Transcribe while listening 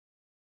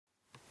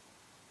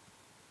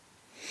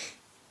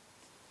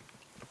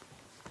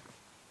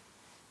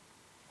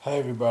Hi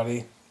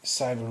everybody,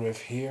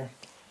 CyberRiff here.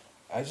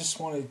 I just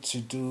wanted to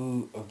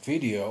do a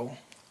video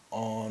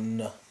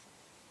on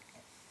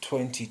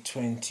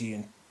 2020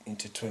 and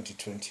into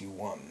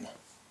 2021.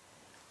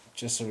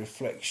 Just a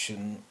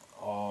reflection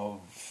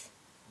of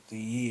the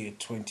year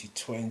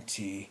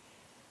 2020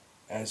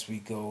 as we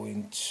go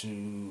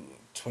into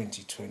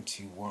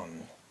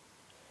 2021.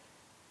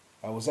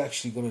 I was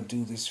actually going to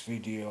do this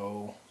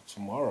video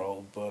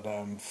tomorrow, but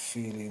I'm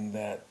feeling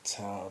that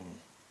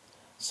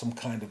some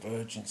kind of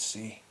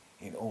urgency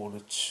in order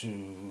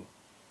to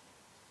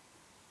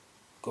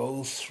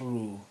go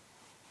through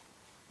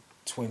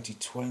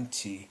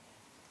 2020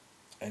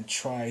 and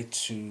try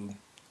to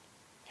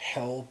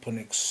help and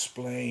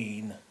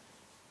explain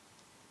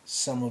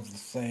some of the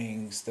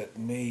things that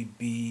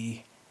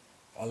maybe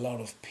a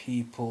lot of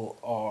people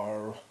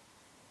are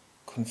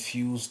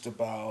confused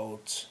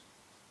about,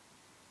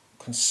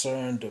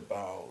 concerned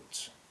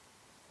about,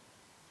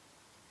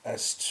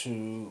 as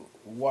to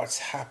what's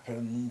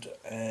happened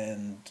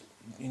and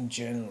in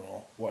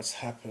general what's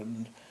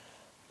happened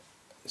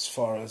as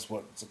far as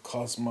what the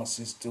cosmos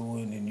is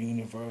doing and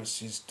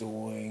universe is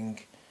doing.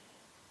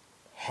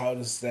 How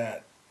does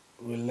that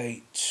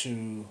relate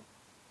to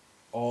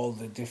all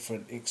the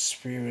different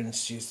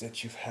experiences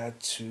that you've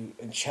had to,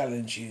 and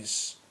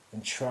challenges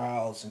and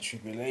trials and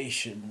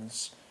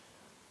tribulations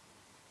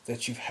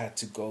that you've had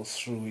to go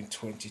through in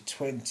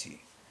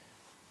 2020?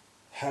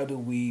 How do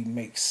we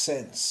make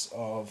sense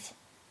of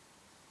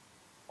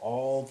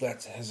all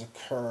that has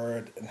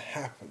occurred and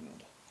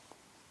happened?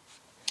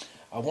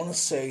 I want to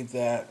say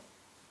that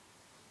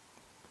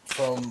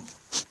from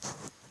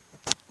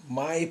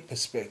my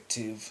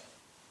perspective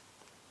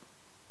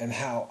and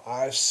how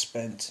I've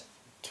spent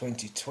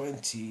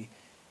 2020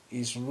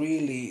 is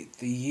really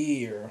the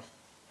year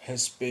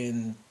has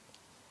been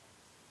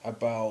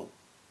about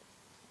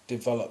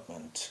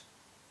development,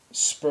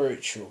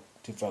 spiritual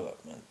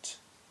development,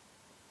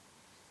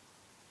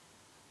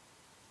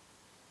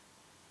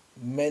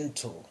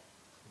 mental,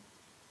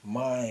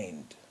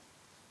 mind,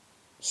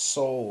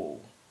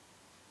 soul,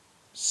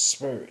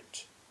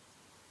 spirit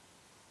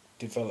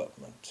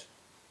development.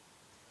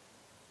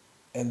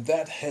 And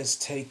that has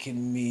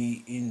taken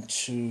me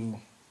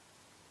into,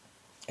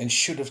 and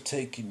should have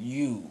taken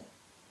you.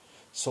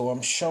 So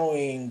I'm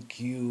showing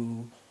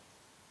you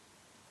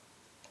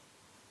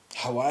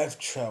how I've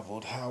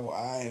traveled, how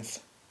I've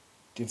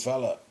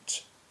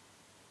developed,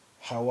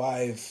 how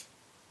I've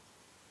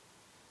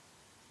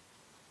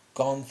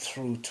gone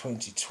through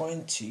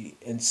 2020,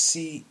 and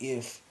see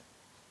if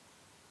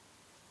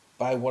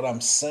by what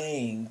I'm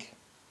saying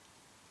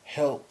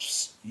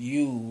helps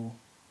you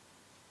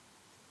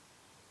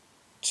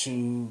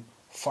to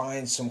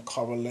find some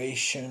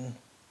correlation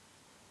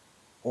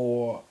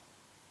or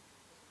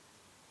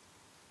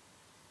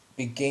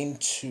begin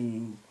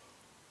to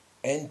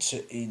enter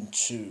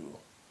into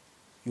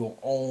your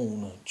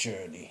own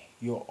journey,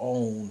 your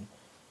own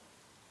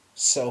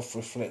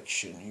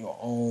self-reflection, your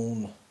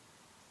own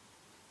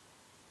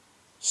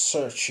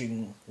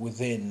searching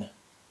within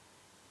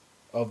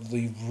of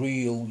the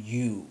real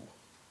you,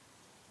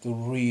 the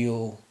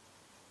real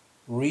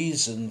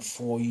reason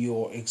for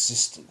your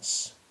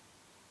existence.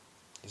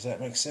 Does that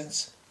make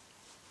sense?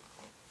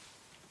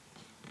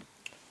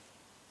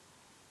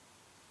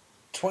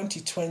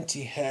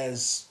 2020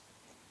 has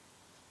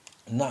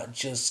not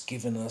just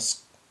given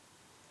us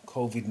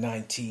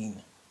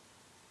COVID-19,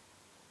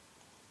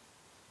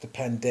 the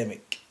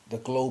pandemic, the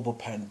global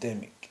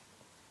pandemic,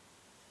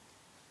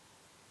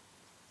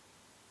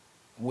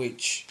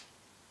 which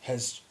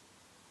has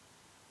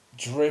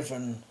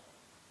driven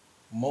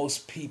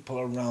most people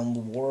around the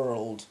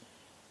world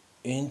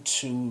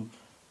into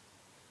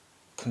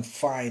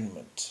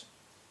confinement,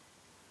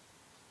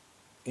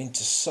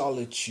 into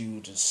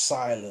solitude and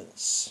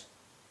silence,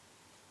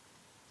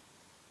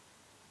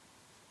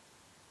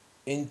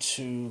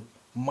 into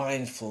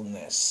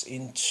mindfulness,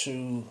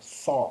 into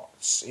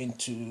thoughts,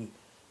 into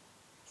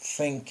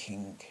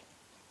thinking,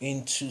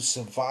 into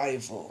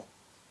survival,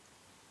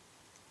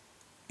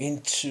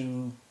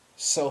 into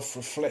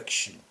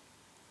self-reflection,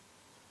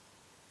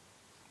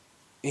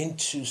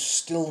 into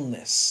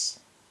stillness,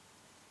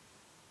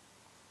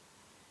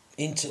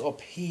 into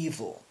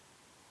upheaval,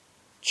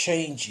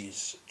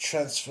 changes,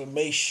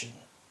 transformation.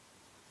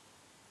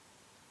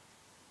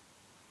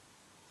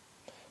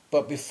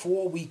 But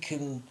before we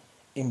can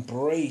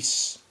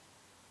embrace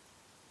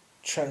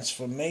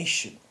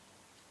transformation,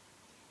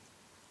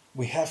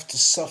 we have to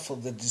suffer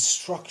the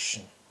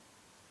destruction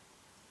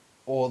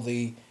or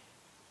the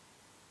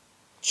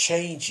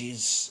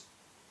changes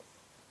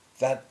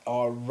that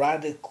are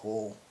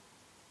radical,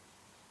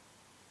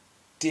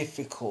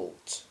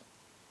 difficult,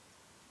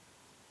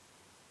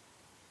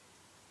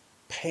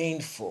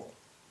 painful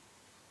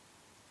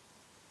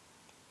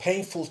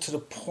to the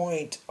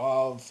point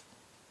of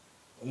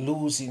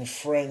losing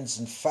friends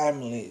and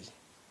family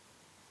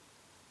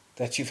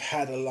that you've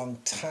had a long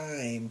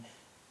time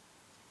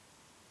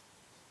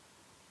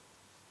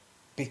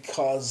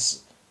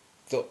because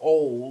the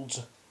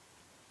old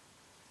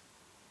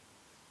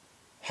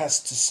has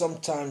to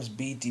sometimes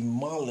be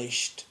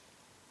demolished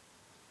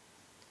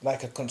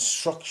like a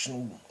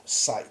construction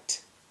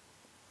site.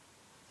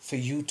 For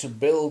you to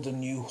build a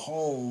new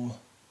home,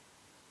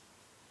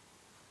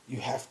 you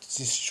have to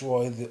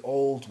destroy the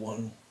old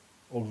one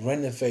or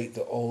renovate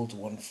the old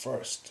one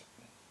first.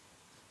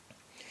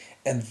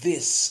 And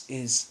this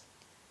is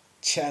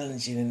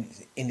challenging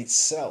in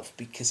itself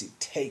because it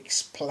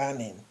takes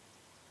planning,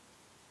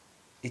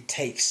 it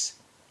takes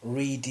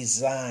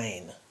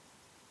redesign,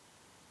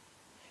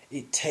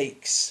 it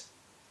takes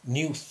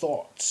new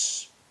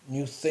thoughts,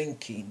 new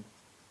thinking,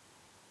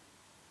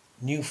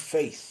 new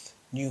faith,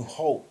 new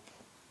hope,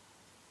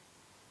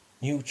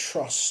 new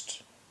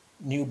trust,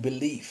 new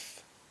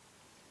belief.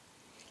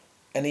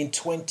 And in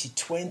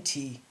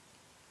 2020,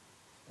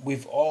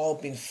 we've all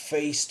been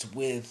faced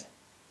with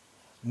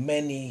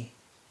many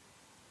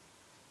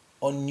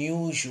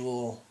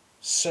unusual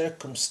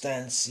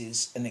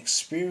circumstances and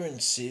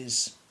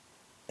experiences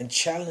and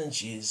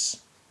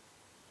challenges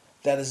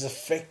that has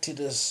affected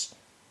us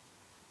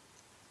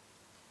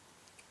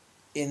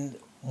in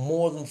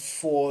more than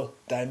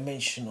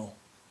 4-dimensional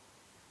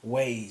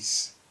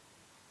ways.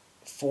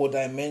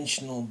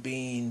 4-dimensional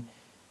being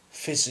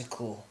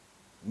physical,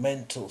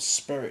 mental,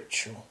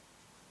 spiritual.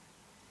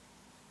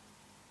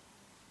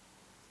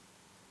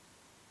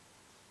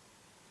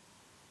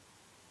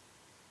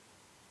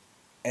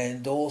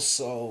 And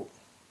also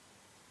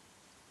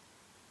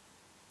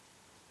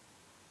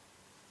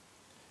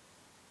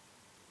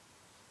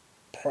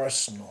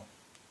personal.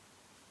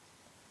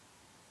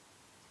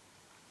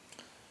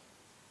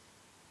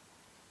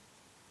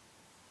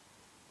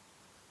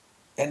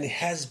 And it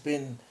has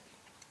been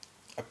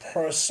a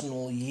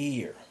personal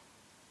year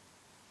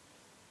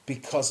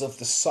because of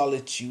the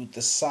solitude,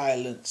 the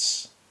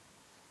silence,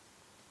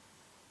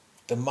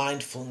 the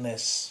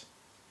mindfulness,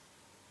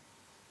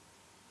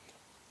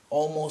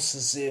 almost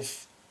as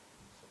if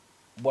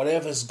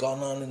whatever's gone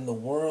on in the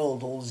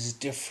world, all these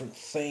different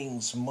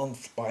things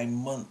month by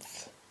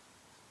month,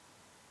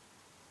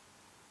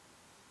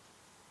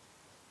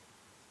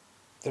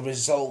 the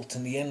result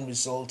and the end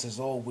result has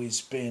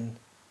always been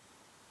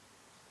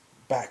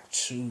back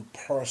to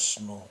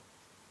personal.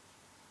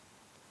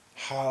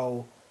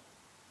 How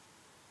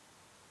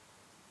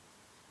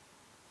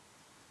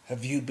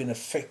have you been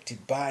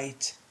affected by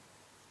it?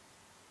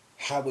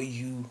 How are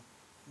you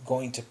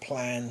going to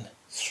plan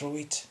through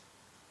it,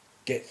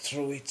 get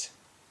through it?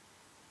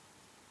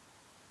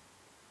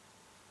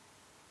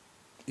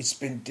 It's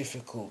been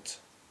difficult,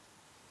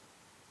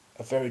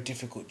 a very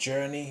difficult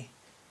journey,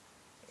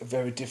 a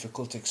very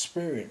difficult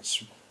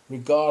experience,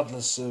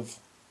 regardless of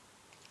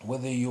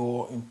whether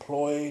you're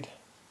employed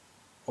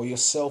or you're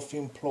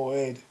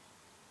self-employed,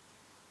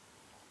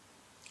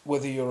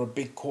 whether you're a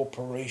big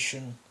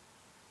corporation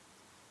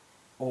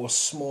or a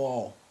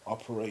small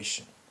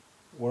operation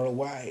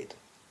worldwide.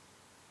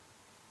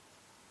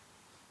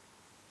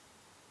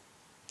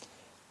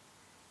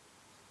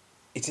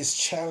 It has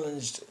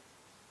challenged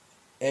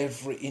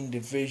every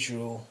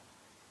individual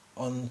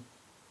on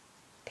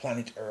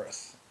planet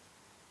Earth,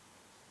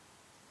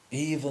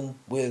 even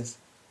with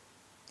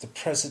the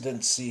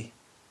presidency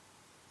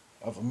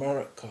of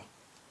America,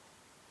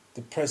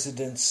 the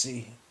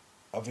presidency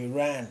of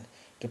Iran,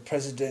 the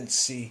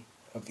presidency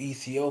of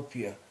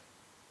Ethiopia,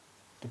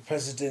 the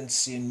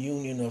presidency and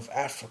Union of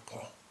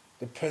Africa,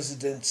 the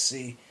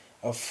presidency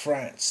of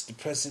France, the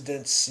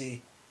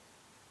presidency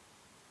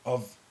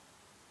of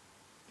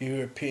the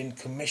European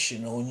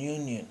Commission or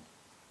Union,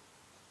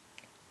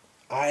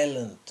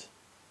 Ireland,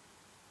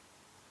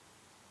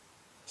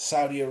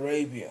 Saudi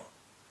Arabia,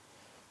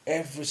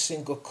 every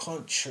single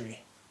country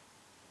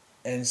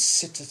and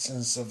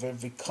citizens of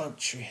every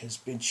country has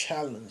been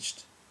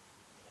challenged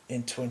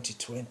in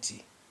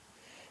 2020.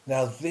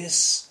 Now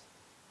this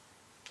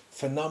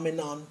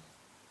phenomenon,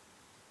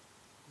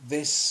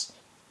 this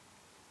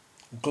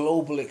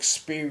global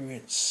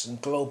experience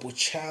and global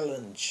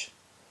challenge,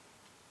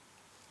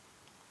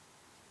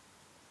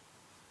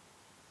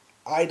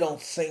 I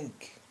don't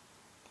think,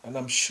 and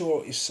I'm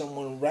sure if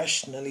someone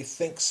rationally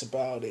thinks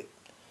about it,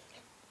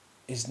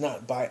 is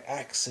not by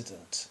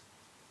accident.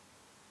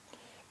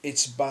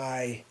 It's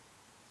by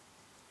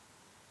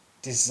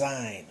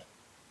design.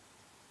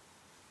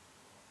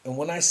 And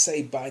when I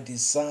say by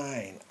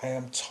design, I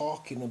am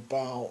talking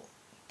about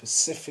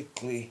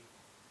specifically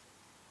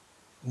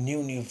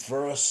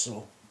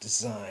universal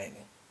design,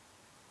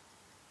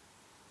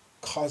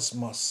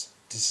 cosmos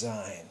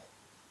design,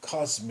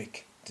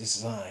 cosmic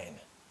design,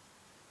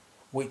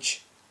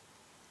 which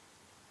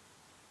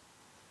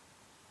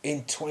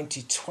in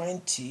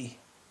 2020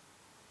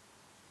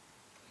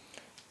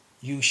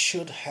 you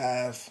should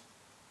have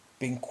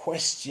been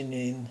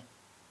questioning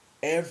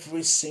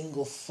every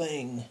single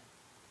thing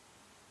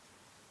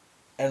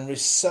and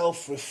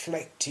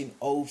self-reflecting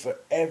over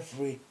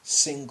every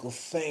single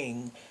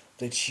thing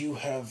that you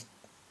have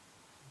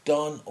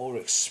done or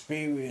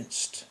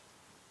experienced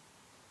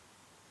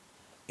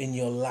in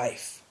your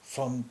life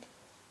from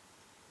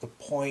the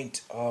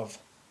point of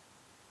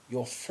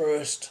your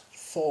first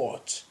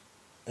thought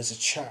as a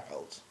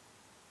child,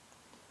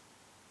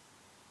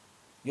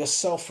 Your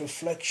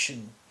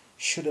self-reflection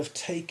should have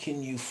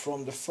taken you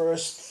from the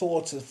first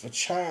thought of a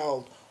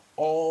child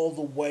all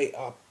the way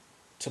up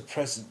to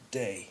present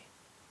day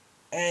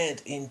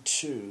and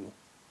into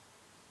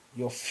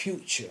your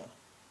future,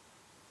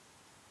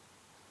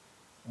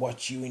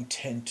 what you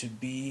intend to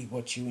be,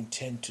 what you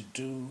intend to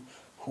do,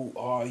 who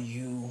are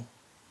you,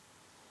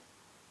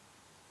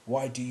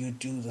 why do you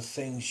do the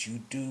things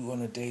you do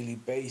on a daily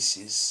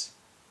basis.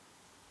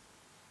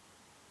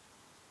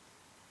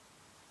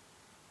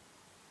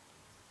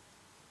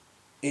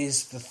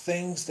 Is the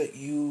things that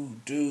you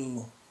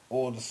do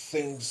or the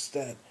things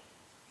that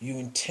you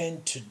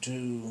intend to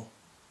do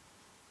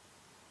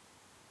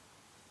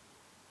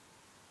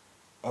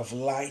of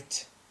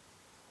light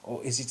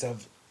or is it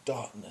of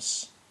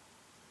darkness?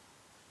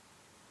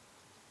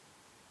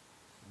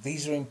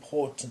 These are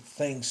important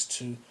things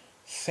to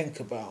think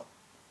about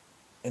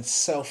and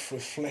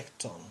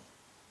self-reflect on,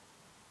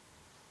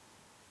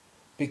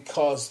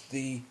 because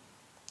the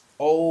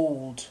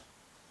old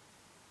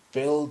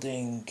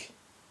building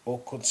or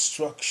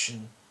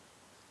construction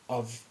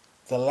of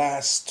the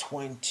last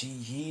 20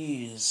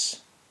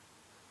 years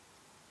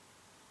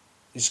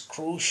is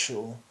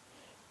crucial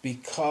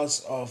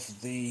because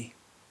of the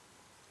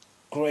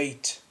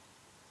great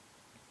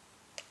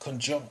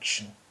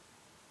conjunction.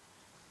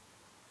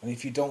 And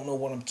if you don't know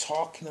what I'm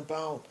talking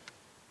about,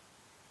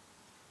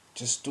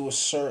 just do a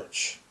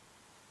search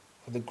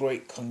for the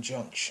great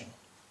conjunction.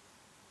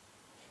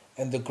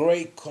 And the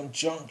great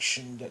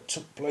conjunction that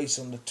took place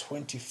on the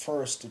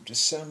 21st of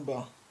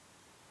December,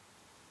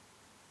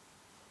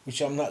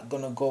 which I'm not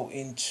going to go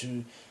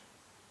into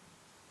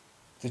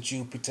the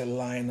Jupiter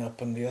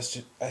lineup and the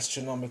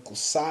astronomical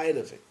side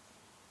of it,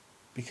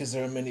 because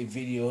there are many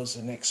videos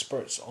and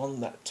experts on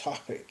that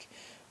topic,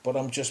 but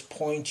I'm just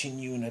pointing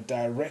you in a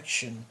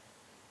direction.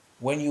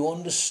 When you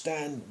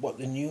understand what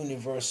the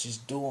universe is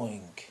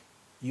doing,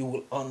 you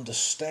will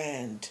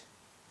understand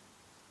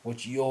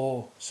what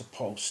you're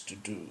supposed to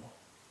do,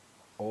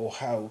 or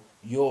how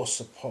you're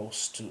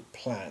supposed to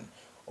plan,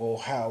 or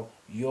how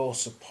you're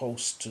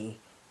supposed to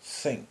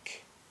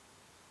think.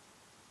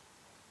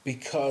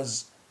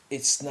 Because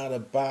it's not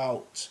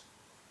about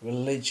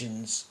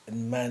religions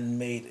and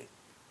man-made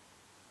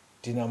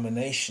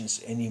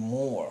denominations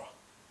anymore.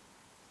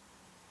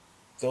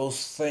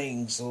 Those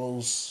things,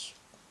 those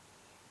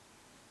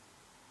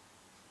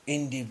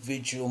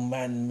individual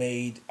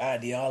man-made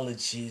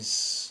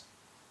ideologies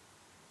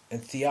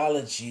and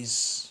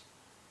theologies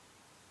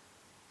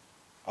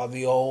are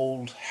the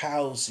old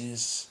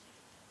houses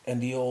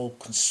and the old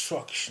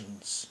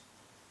constructions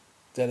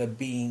that are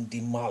being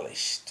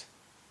demolished.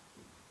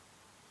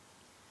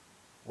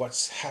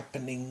 What's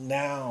happening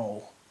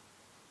now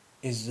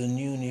is the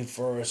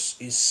universe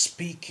is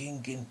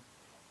speaking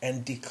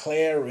and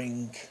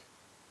declaring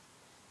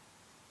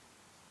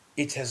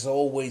it has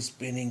always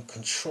been in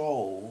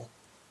control,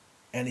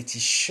 and it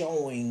is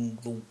showing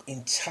the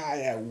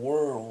entire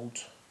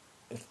world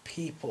of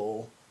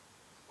people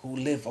who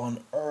live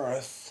on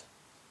earth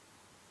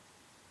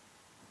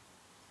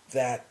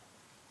that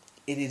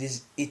it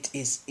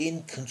is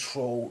in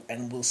control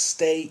and will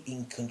stay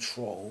in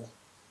control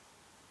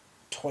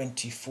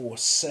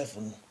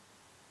 24/7,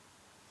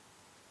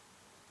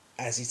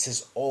 as it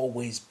has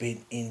always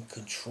been in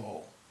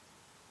control.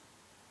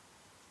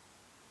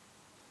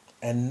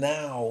 And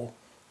now,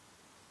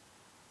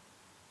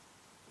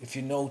 if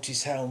you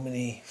notice how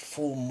many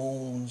full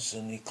moons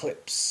and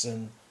eclipses,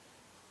 and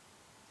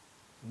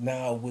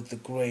now with the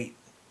great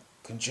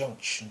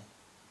conjunction,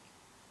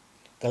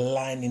 the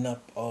lining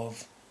up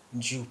of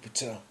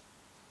Jupiter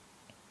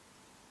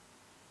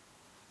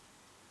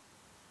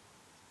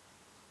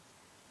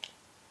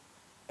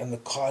and the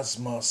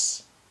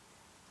cosmos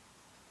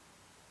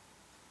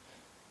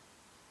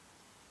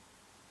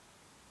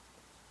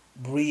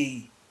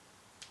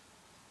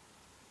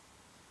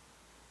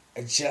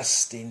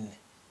readjusting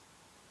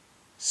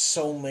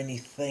so many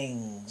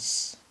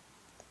things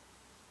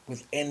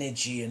with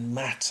energy and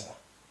matter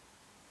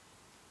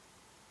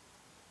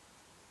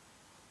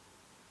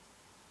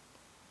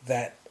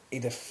that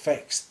it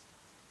affects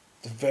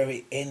the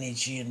very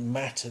energy and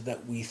matter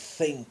that we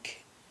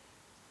think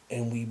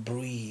and we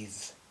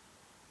breathe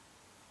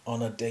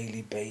on a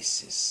daily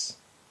basis.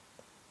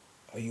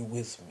 Are you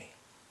with me?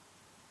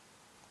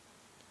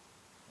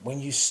 When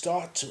you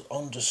start to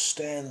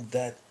understand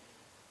that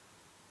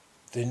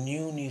the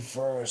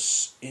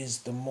universe is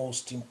the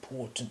most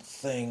important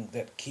thing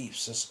that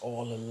keeps us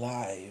all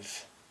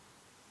alive,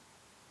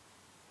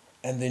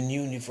 and the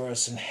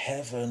universe and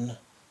heaven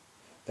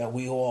that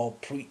we all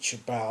preach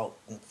about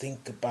and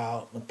think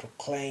about and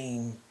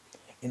proclaim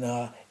in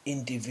our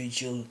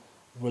individual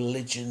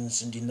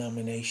religions and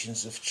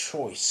denominations of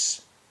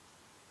choice,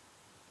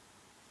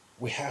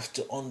 we have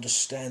to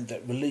understand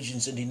that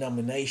religions and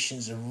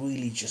denominations are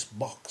really just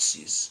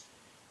boxes,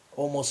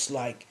 almost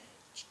like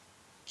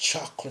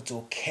chocolate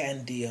or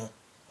candy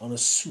on a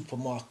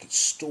supermarket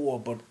store,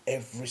 but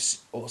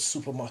or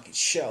supermarket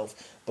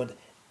shelf, but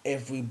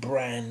every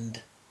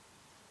brand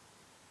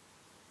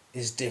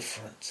is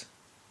different.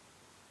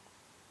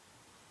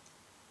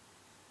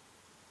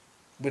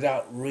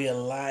 without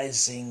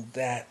realizing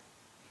that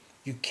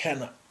you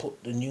cannot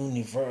put the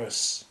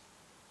universe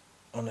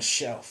on a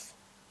shelf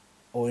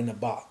or in a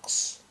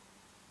box,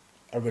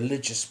 a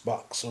religious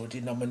box or a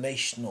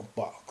denominational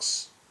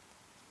box.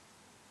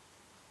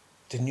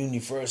 The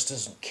universe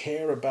doesn't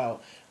care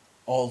about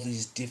all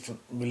these different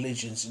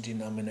religions and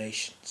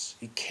denominations.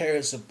 It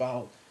cares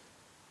about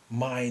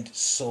mind,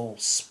 soul,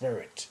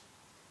 spirit.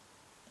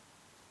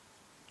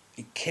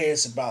 It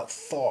cares about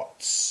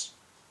thoughts,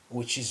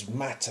 which is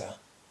matter,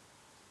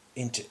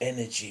 into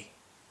energy.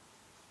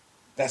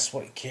 That's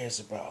what it cares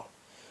about.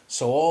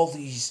 So all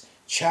these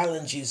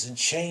challenges and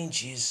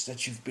changes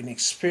that you've been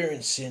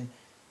experiencing,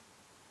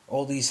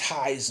 all these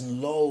highs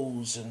and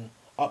lows and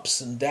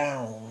ups and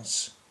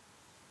downs,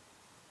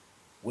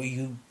 where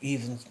you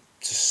even,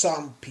 to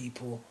some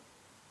people,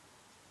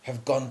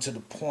 have gone to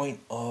the point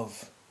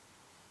of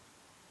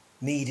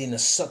needing a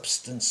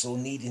substance or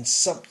needing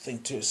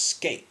something to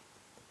escape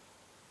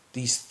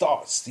these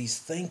thoughts, these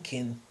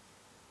thinking,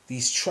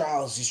 these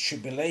trials, these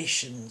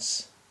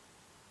tribulations,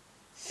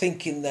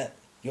 thinking that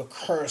you're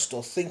cursed,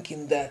 or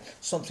thinking that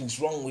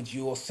something's wrong with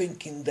you, or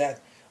thinking that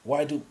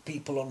why do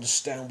people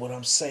understand what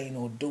I'm saying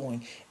or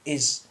doing,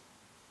 is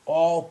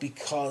all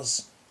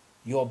because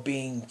you're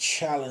being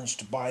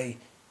challenged by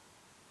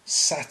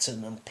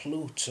Saturn and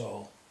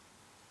Pluto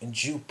and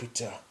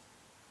Jupiter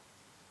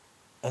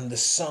and the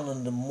sun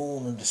and the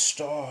moon and the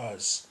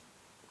stars,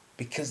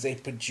 because they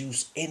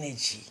produce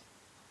energy.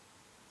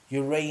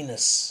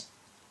 Uranus,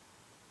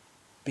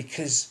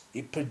 because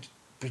it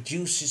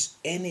produces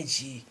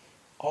energy.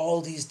 All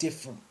these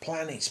different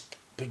planets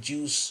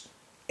produce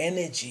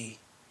energy,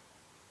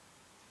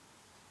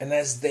 and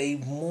as they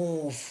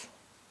move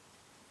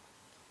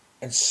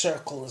and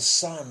circle the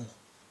sun,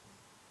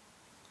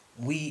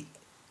 we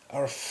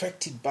are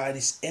affected by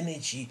this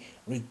energy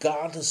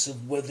regardless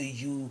of whether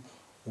you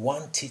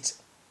want it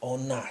or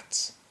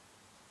not.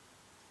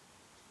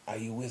 Are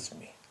you with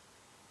me?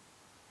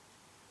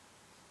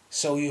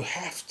 So you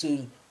have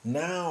to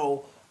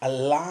now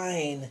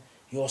align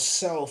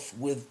yourself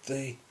with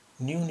the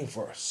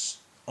universe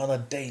on a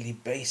daily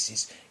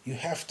basis. You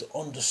have to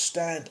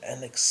understand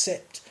and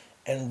accept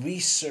and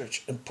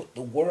research and put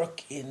the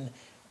work in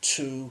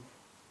to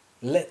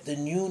let the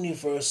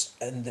universe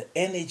and the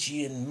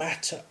energy and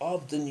matter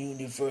of the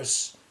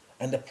universe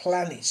and the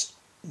planets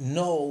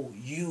know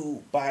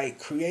you by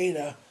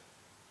Creator,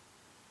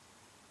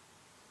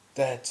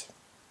 that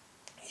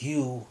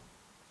you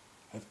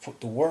have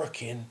put the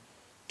work in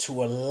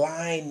to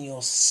align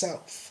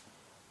yourself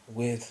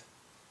with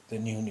the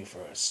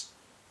universe.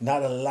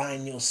 Not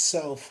align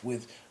yourself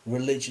with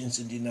religions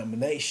and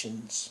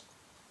denominations,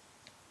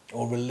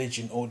 or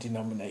religion or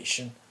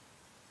denomination,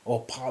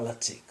 or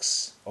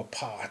politics or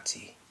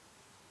party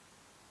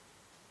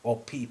or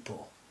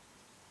people,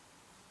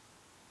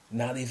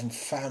 not even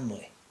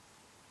family.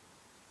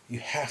 You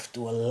have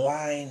to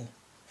align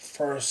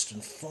first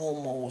and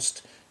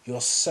foremost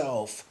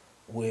yourself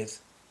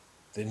with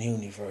the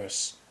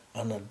universe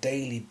on a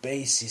daily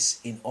basis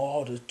in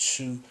order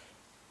to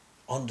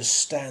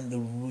understand the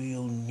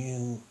real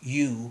new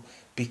you,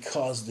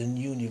 because the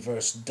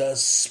universe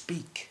does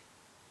speak.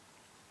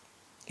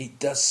 It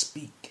does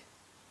speak.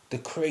 The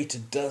Creator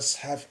does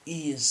have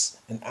ears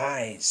and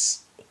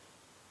eyes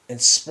and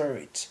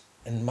spirit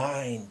and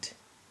mind.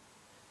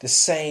 The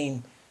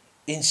same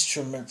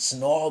instruments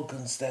and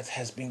organs that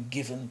has been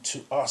given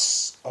to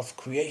us of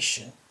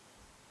creation.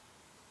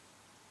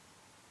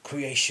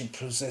 Creation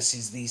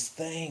possesses these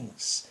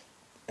things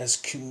as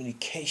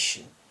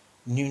communication,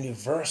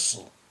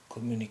 universal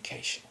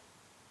communication.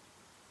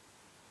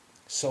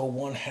 So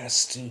one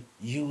has to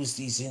use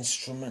these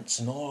instruments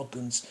and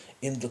organs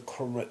in the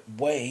correct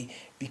way,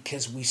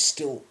 because we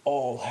still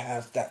all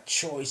have that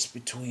choice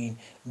between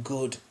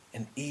good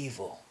and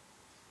evil.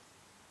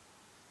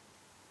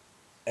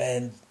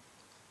 And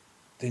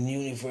the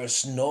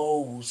universe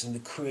knows, and the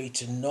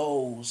Creator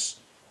knows,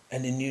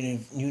 and the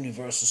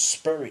universal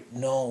spirit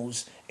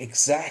knows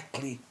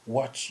exactly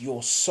what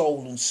your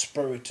soul and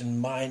spirit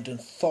and mind and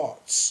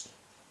thoughts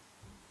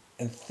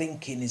and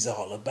thinking is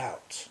all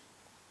about.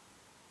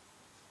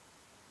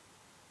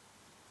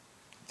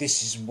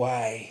 This is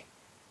why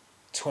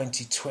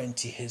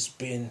 2020 has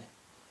been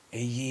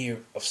a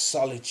year of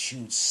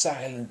solitude,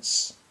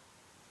 silence,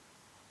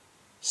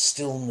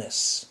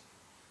 stillness.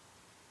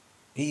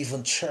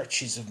 Even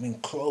churches have been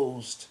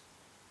closed,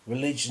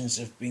 religions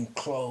have been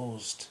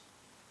closed,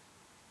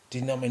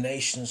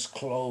 denominations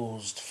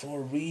closed for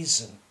a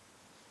reason,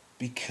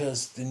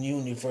 because the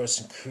universe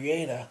and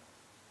Creator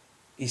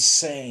is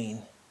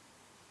saying,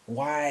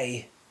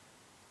 why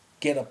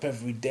get up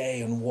every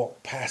day and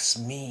walk past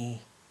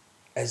me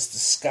as the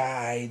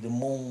sky, the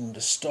moon,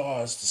 the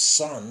stars,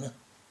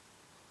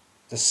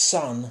 the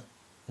sun,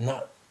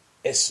 not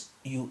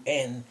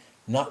S-U-N,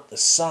 not the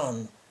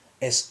sun,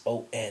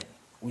 S-O-N,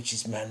 which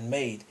is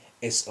man-made,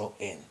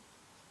 S-O-N.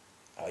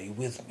 Are you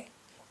with me?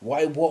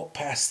 Why walk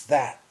past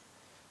that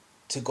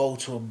to go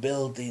to a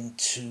building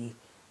to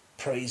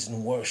praise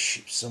and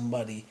worship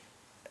somebody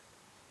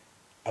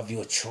of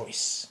your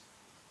choice?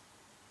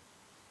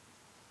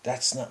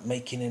 that's not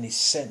making any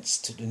sense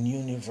to the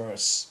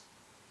universe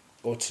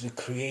or to the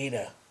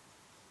Creator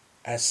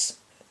as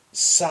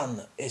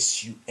Sun,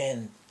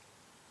 S-U-N,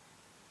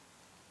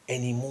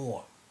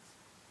 anymore.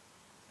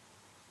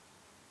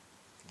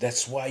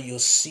 That's why you're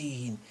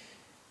seeing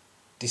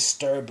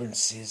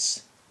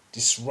disturbances,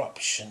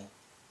 disruption,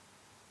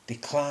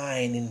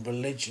 decline in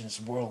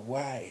religions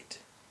worldwide.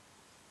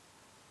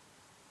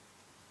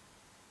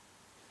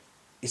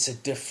 It's a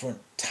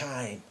different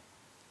time.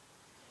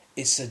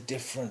 It's a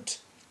different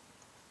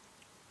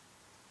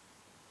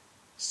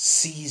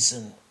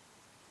season.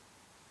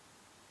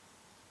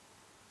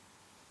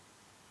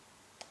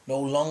 No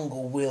longer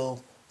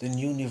will the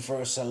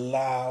universe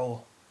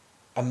allow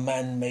a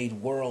man-made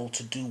world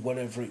to do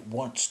whatever it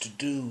wants to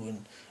do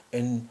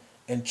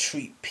and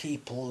treat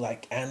people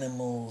like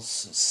animals,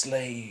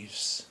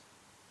 slaves.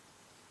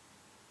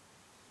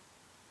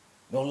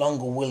 No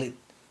longer will it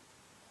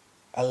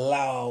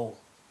allow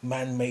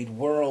man-made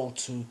world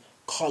to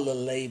color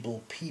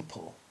label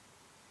people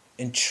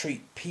and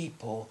treat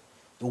people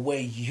the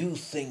way you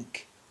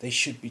think they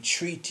should be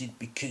treated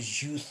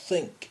because you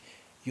think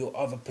you're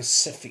of a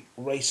specific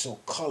race or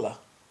color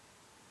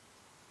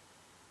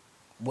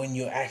when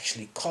you're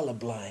actually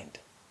colorblind.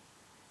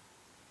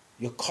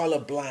 You're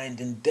colorblind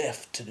and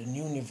deaf to the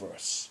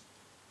universe.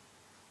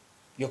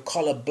 You're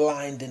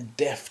colorblind and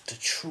deaf to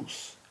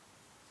truth.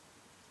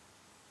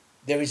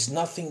 There is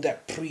nothing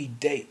that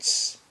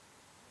predates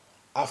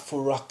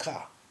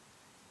Afuraka.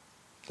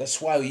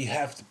 That's why we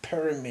have the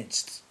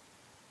pyramids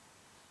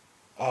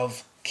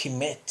of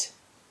Kemet.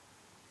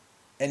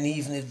 And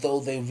even though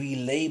they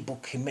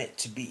relabel Kemet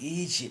to be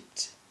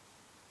Egypt,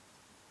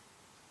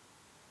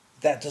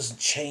 that doesn't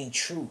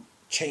change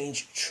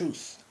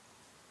truth.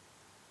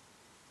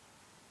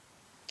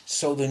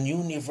 So the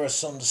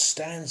universe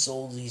understands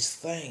all these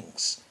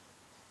things.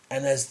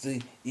 And as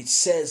it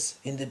says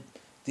in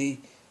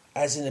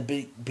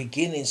the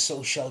beginning,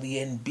 so shall the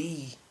end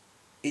be.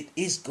 It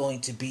is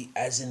going to be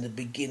as in the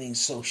beginning,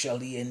 so shall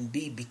the end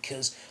be,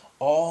 because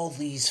all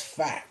these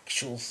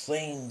factual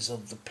things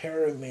of the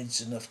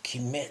pyramids and of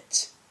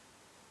Kemet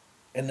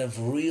and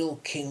of real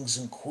kings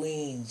and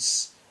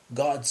queens,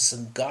 gods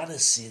and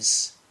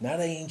goddesses, not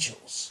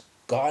angels,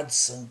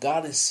 gods and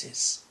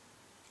goddesses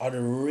are the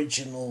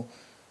original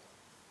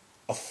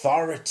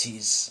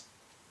authorities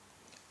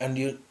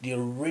and the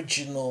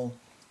original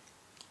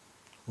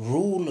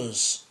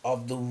rulers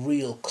of the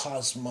real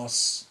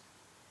cosmos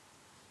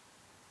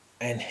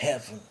and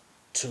heaven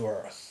to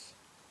earth.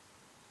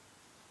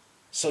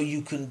 So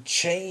you can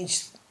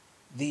change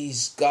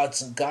these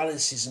gods and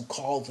goddesses and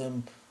call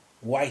them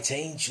white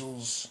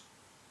angels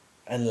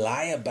and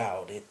lie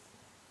about it,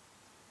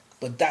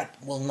 but that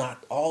will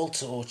not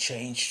alter or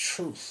change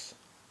truth.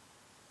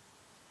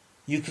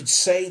 You could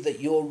say that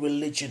your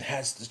religion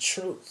has the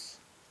truth,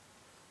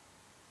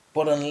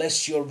 but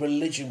unless your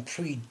religion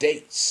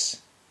predates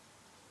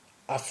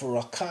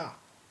Afuraka,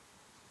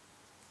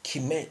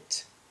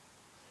 Kemet,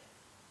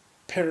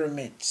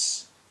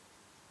 pyramids,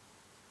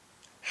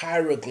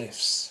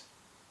 hieroglyphs,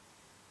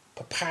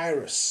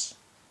 papyrus,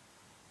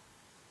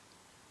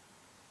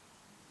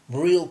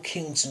 real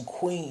kings and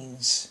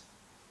queens,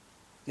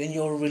 then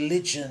your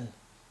religion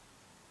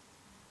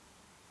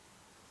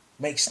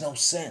makes no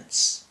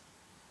sense,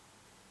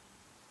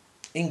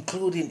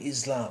 including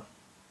Islam,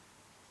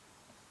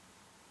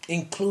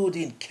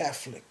 including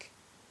Catholic,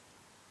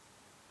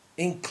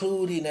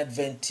 including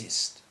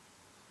Adventist,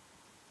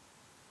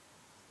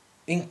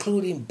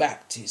 including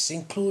Baptist,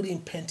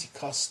 including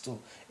Pentecostal,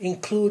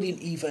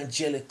 including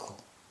evangelical.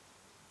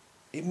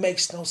 It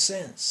makes no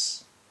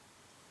sense.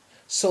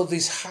 So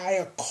this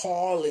higher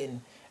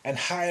calling and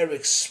higher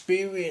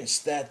experience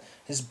that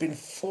has been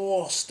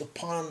forced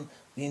upon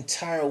the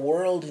entire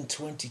world in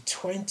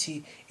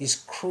 2020 is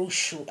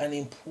crucial and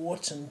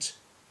important,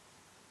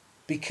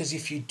 because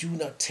if you do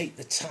not take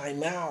the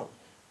time out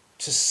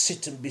to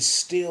sit and be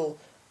still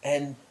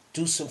and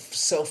do some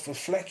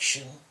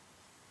self-reflection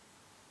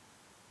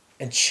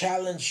and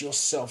challenge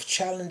yourself,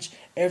 challenge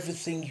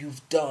everything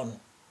you've done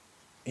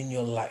in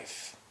your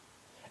life.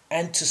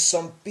 And to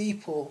some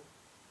people,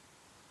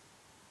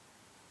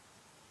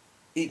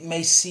 it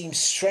may seem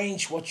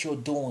strange what you're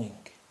doing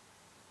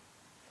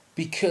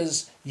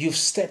because you've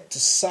stepped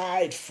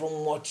aside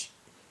from what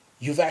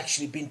you've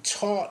actually been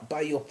taught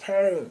by your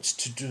parents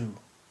to do.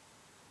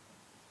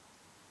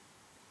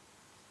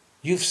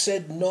 You've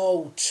said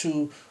no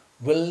to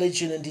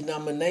religion and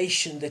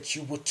denomination that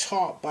you were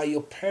taught by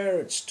your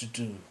parents to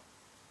do.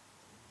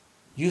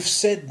 You've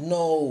said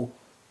no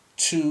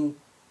to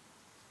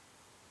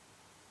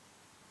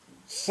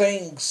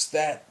things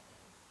that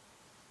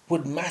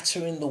would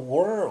matter in the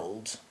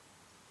world,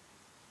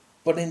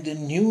 but in the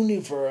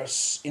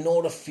universe, in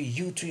order for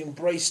you to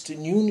embrace the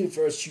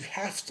universe, you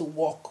have to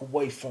walk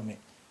away from it.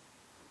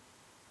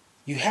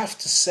 You have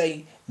to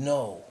say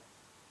no.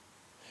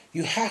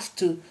 You have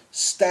to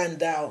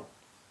stand out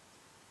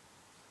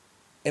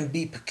and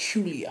be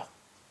peculiar,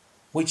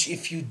 which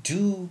if you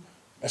do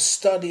a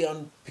study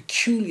on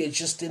peculiar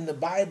just in the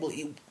Bible,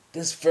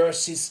 this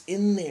verse is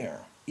in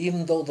there.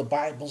 even though the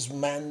Bible's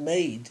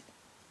man-made,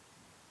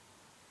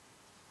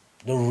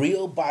 the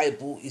real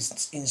Bible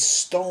is in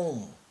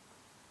stone.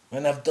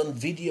 And I've done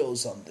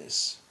videos on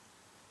this.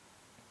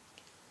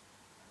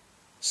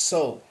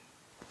 So,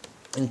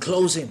 in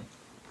closing,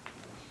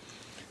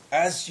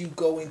 as you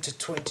go into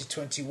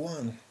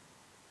 2021,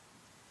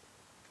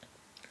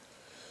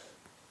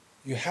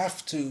 you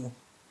have to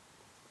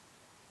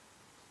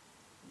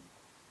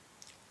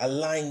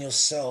align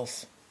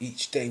yourself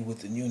each day with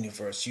the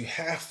universe. You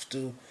have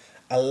to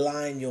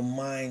align your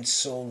mind,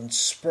 soul, and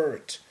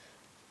spirit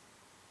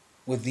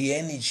with the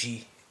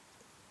energy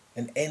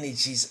and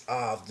energies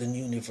of the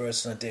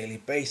universe on a daily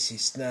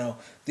basis. Now,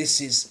 this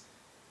is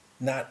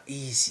not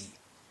easy.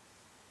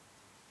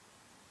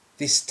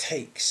 This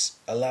takes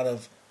a lot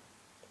of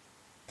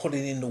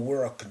putting in the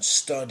work and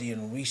study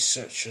and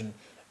research,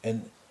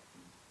 and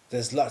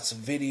there's lots of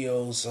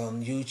videos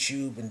on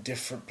YouTube and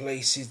different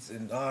places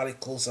and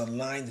articles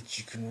online that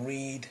you can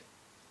read.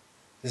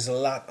 There's a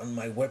lot on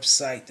my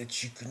website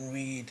that you can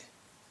read.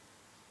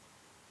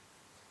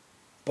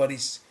 But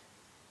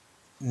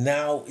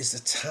now is the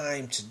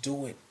time to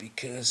do it,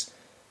 because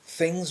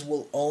things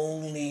will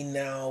only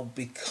now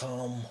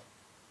become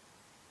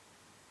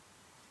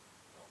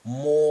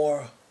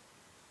more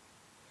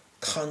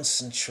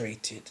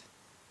concentrated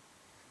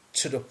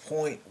to the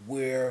point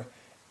where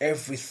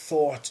every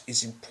thought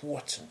is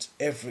important,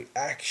 every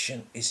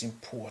action is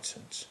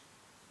important.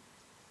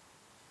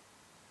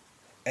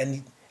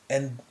 And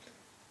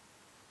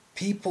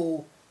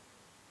people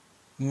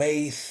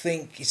may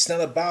think it's not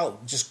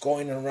about just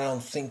going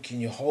around thinking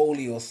you're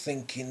holy or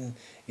thinking,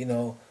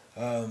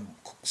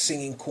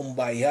 singing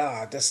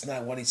kumbaya. That's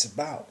not what it's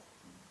about.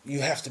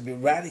 You have to be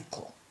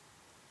radical.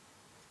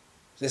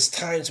 There's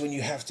times when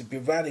you have to be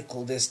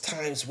radical. There's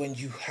times when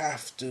you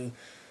have to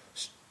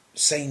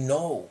say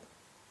no,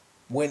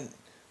 when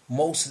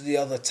most of the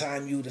other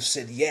time you would have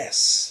said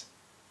yes.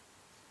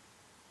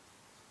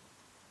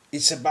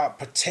 It's about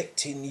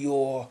protecting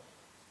your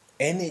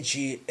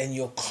energy and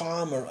your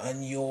karma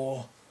and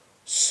your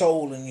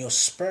soul and your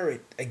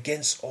spirit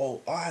against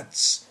all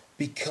odds,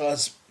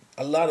 because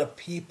a lot of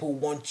people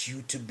want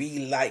you to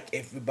be like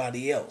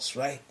everybody else,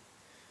 right?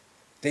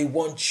 They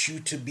want you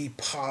to be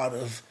part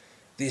of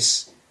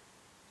this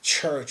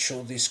church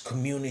or this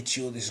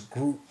community or this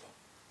group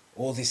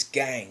or this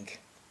gang.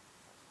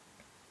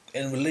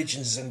 And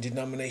religions and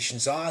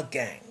denominations are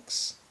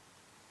gangs,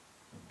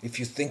 if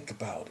you think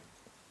about it.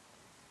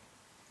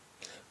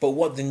 But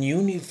what the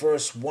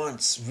universe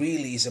wants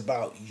really is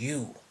about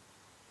you.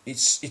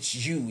 It's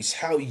you. It's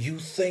how you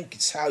think.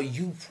 It's how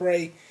you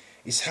pray.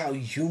 It's how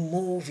you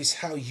move. It's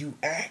how you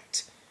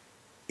act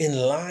in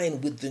line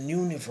with the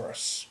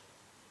universe.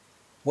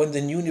 When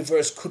the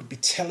universe could be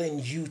telling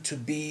you to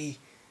be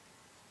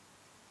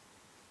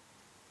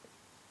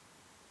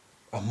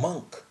a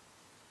monk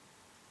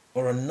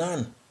or a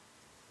nun,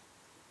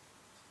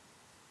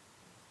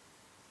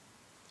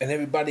 and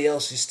everybody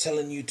else is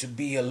telling you to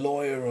be a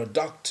lawyer or a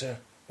doctor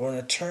or an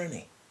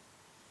attorney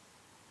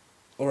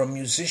or a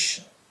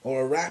musician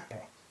or a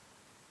rapper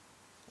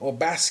or a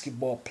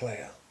basketball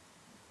player.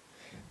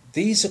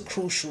 These are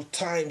crucial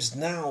times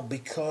now,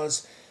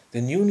 because the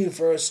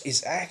universe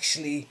is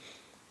actually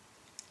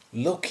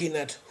looking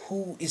at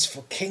who is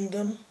for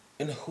kingdom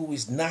and who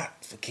is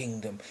not for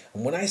kingdom.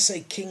 And when I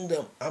say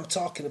kingdom, I'm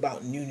talking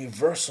about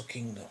universal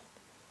kingdom.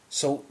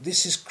 So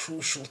this is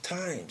crucial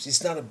times.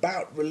 It's not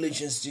about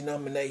religions,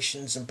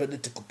 denominations, and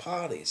political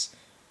parties.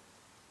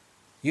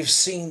 You've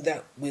seen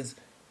that with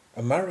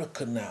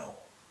America now,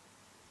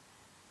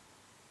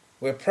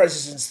 where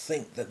presidents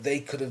think that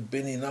they could have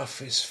been in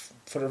office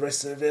for the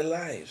rest of their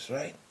lives,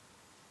 right?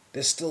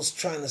 They're still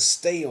trying to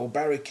stay or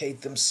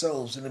barricade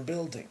themselves in a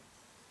building.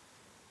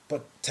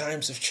 But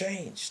times have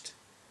changed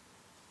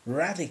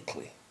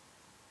radically.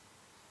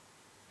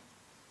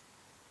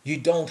 You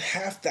don't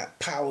have that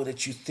power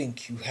that you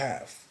think you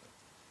have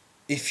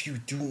if you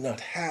do not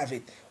have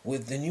it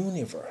with the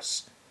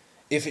universe.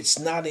 If it's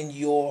not in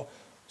your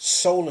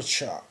solar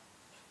chart,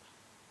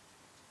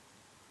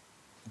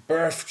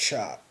 birth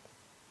chart,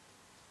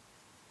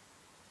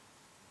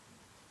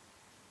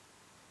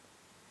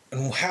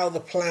 and how the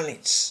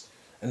planets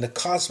and the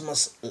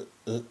cosmos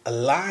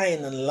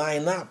align and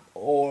line up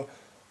or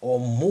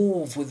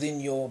move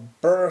within your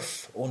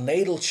birth or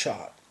natal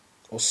chart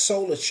or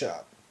solar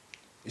chart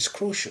is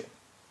crucial.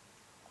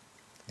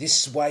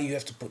 This is why you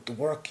have to put the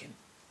work in.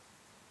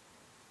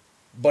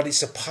 But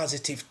it's a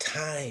positive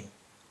time.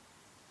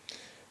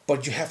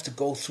 But you have to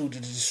go through the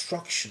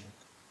destruction,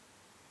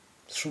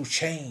 through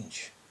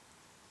change,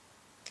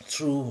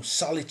 through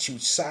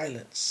solitude,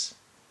 silence,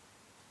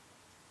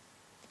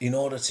 in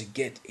order to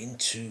get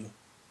into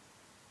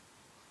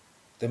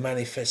the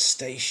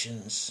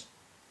manifestations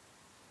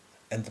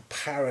and the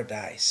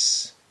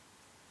paradise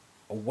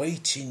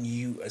awaiting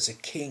you as a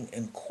king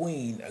and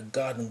queen, a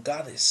god and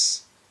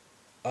goddess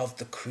of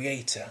the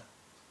Creator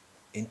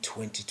in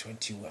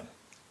 2021.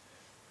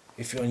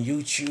 If you're on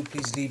YouTube,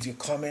 please leave your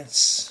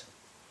comments,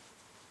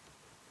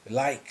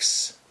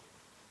 likes,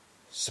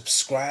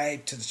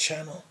 subscribe to the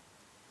channel,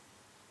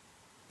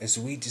 as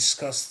we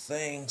discuss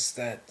things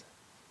that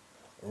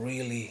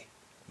really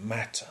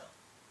matter.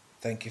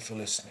 Thank you for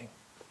listening.